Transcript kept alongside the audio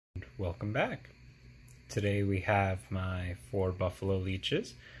welcome back. Today we have my 4 buffalo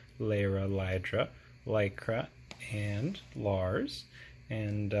leeches, Lyra, Lydra, Lycra, and Lars.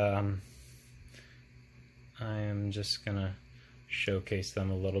 And I am just gonna showcase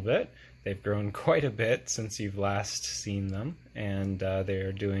them a little bit. They've grown quite a bit since you've last seen them, and they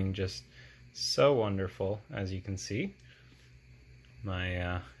are doing just so wonderful, as you can see.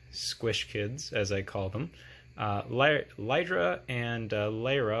 My squish kids, as I call them. Lydra and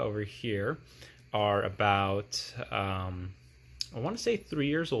Lyra over here are about, I want to say 3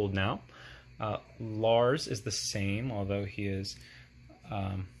 years old now. Lars is the same, although he is,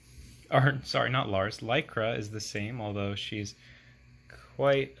 sorry, not Lars. Lycra is the same, although she's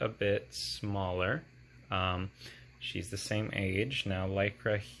quite a bit smaller. She's the same age. Now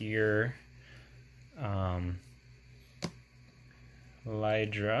Lycra here,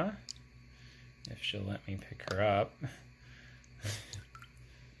 Lydra, if she'll let me pick her up,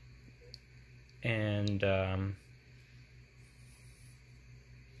 and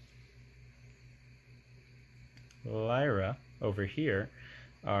Lyra over here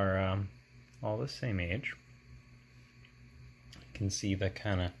are all the same age. You can see the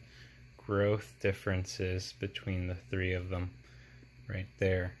kind of growth differences between the 3 of them right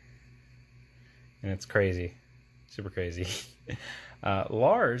there, and it's crazy, super crazy.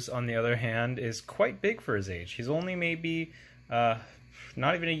 Lars, on the other hand, is quite big for his age. He's only maybe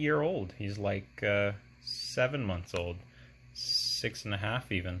not even a year old. He's like 7 months old,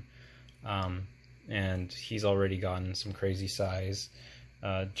 6.5 even, and he's already gotten some crazy size,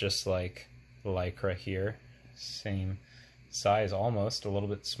 just like Lycra here, same size almost, a little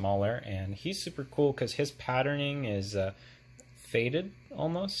bit smaller. And he's super cool because his patterning is faded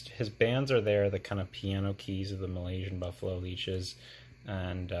almost. His bands are there, the kind of piano keys of the Malaysian buffalo leeches,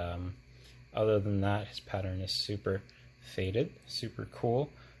 and other than that, his pattern is super faded, super cool.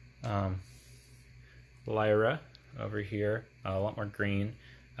 Lyra over here, a lot more green,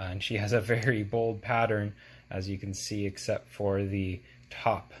 and she has a very bold pattern, as you can see, except for the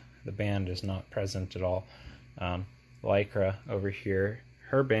top. The band is not present at all. Lycra over here,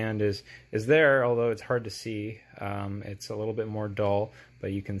 her band is there, although it's hard to see. It's a little bit more dull,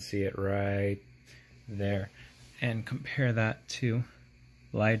 but you can see it right there. And compare that to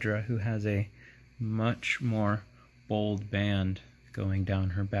Lydra, who has a much more bold band going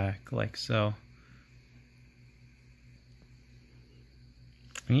down her back, like so.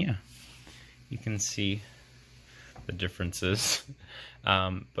 Yeah, you can see the differences,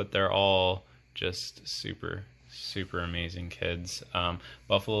 but they're all just super amazing kids.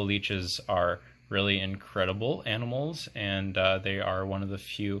 Buffalo leeches are really incredible animals, and they are one of the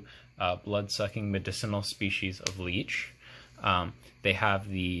few blood-sucking medicinal species of leech. They have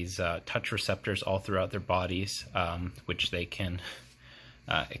these touch receptors all throughout their bodies, which they can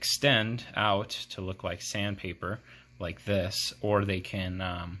extend out to look like sandpaper, like this, or they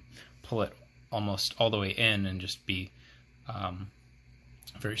can pull it almost all the way in and just be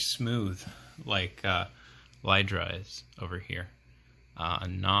very smooth, like Lydra is over here.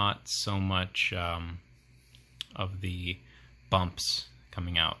 Not so much of the bumps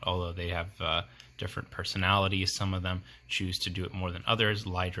coming out, although they have different personalities. Some of them choose to do it more than others.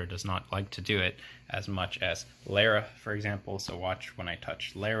 Lydra does not like to do it as much as Lyra, for example. So watch when I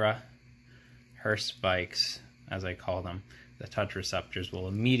touch Lyra, her spikes, as I call them, the touch receptors will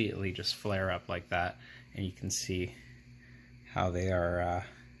immediately just flare up like that, and you can see how they are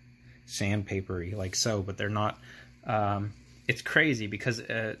sandpapery, like so, but they're not. It's crazy because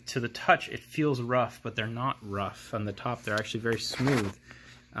to the touch it feels rough, but they're not rough. On the top they're actually very smooth.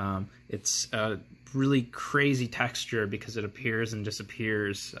 It's a really crazy texture because it appears and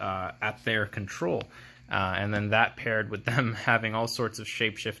disappears at their control. And then that paired with them having all sorts of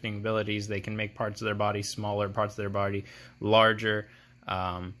shape-shifting abilities, they can make parts of their body smaller, parts of their body larger,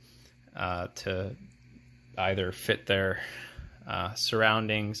 to either fit their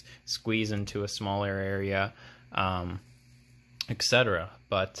surroundings, squeeze into a smaller area, etc.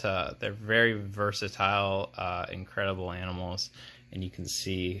 But they're very versatile, incredible animals, and you can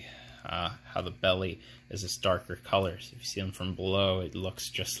see how the belly is this darker color. So if you see them from below, it looks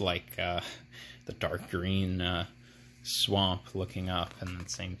just like the dark green swamp looking up, and then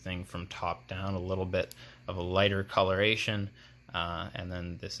same thing from top down, a little bit of a lighter coloration, and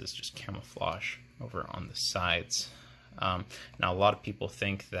then this is just camouflage over on the sides. Now a lot of people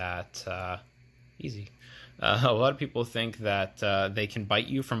think that a lot of people think that they can bite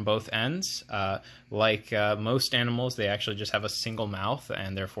you from both ends. Like most animals, they actually just have a single mouth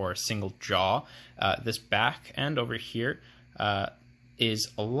and therefore a single jaw. This back end over here is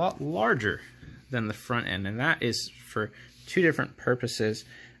a lot larger than the front end, and that is for two different purposes.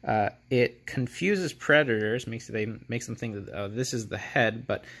 It confuses predators, makes them think that this is the head,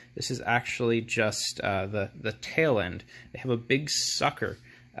 but this is actually just the tail end. They have a big sucker,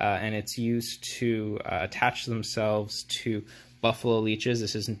 and it's used to attach themselves to buffalo leeches.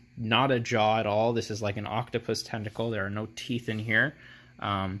 This is not a jaw at all. This is like an octopus tentacle. There are no teeth in here.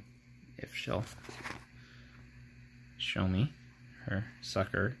 If she'll show me her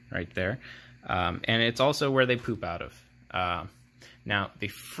sucker right there. And it's also where they poop out of. Now, the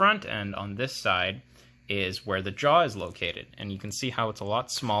front end on this side is where the jaw is located, and you can see how it's a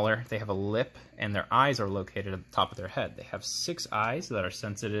lot smaller. They have a lip, and their eyes are located at the top of their head. They have 6 eyes that are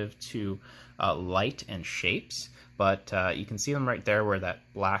sensitive to light and shapes, but you can see them right there where that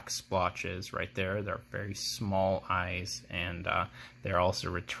black splotch is right there. They're very small eyes, and they're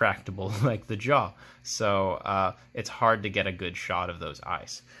also retractable like the jaw, so it's hard to get a good shot of those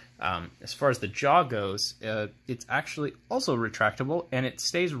eyes. As far as the jaw goes, it's actually also retractable, and it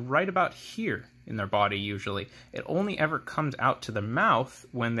stays right about here in their body usually. It only ever comes out to the mouth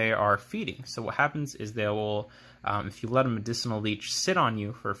when they are feeding. So what happens is they will, if you let a medicinal leech sit on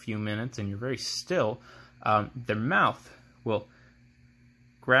you for a few minutes and you're very still, their mouth will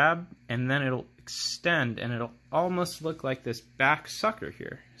grab and then it'll extend, and it'll almost look like this back sucker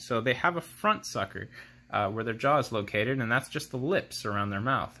here. So they have a front sucker where their jaw is located, and that's just the lips around their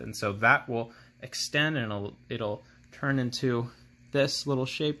mouth. And so that will extend, and it'll turn into this little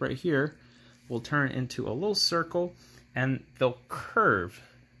shape right here, will turn into a little circle, and they'll curve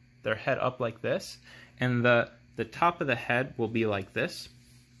their head up like this, and the top of the head will be like this.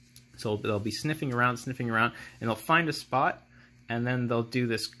 So they'll be sniffing around, and they'll find a spot, and then they'll do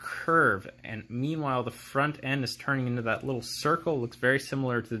this curve, and meanwhile the front end is turning into that little circle. It looks very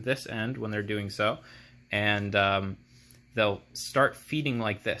similar to this end when they're doing so. And they'll start feeding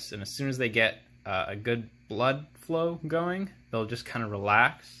like this, and as soon as they get a good blood flow going, they'll just kind of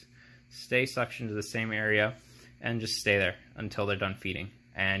relax, stay suctioned to the same area, and just stay there until they're done feeding.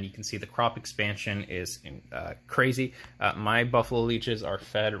 And you can see the crop expansion is crazy. My buffalo leeches are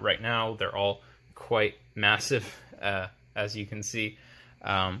fed right now. They're all quite massive, as you can see.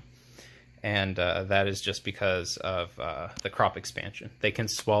 And that is just because of the crop expansion. They can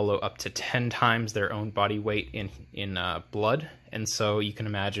swallow up to 10 times their own body weight in blood, and so you can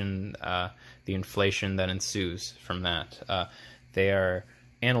imagine the inflation that ensues from that. They are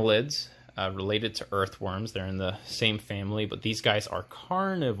annelids, related to earthworms. They're in the same family, but these guys are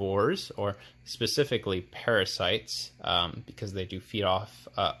carnivores, or specifically parasites, because they do feed off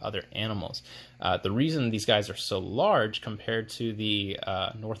other animals. The reason these guys are so large compared to the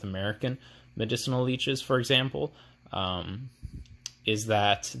North American medicinal leeches, for example, is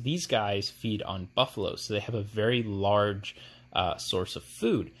that these guys feed on buffaloes, so they have a very large source of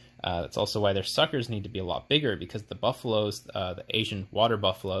food. That's also why their suckers need to be a lot bigger, because the buffaloes, the Asian water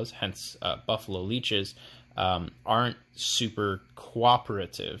buffaloes, hence buffalo leeches, aren't super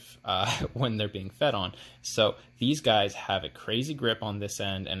cooperative when they're being fed on. So these guys have a crazy grip on this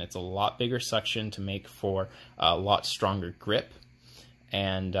end, and it's a lot bigger suction to make for a lot stronger grip.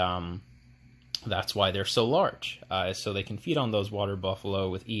 And that's why they're so large, so they can feed on those water buffalo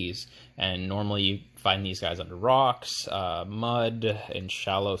with ease. And normally you find these guys under rocks, mud, in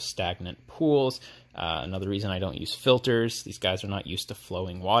shallow stagnant pools. Another reason I don't use filters, these guys are not used to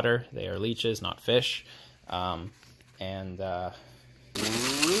flowing water. They are leeches, not fish. Ruler,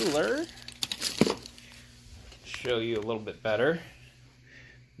 show you a little bit better.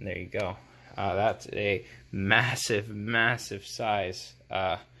 And there you go. That's a massive size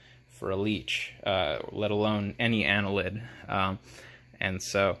for a leech, let alone any annelid. And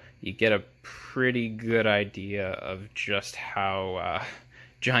so you get a pretty good idea of just how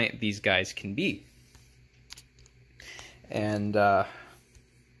giant these guys can be. And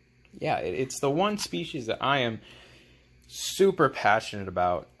yeah, it's the one species that I am super passionate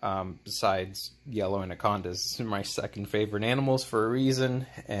about, besides yellow anacondas. They're my second favorite animals for a reason,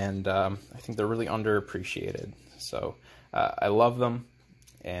 and I think they're really underappreciated. So I love them,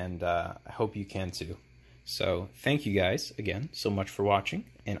 and I hope you can too. So thank you guys again so much for watching,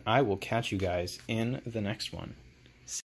 and I will catch you guys in the next one.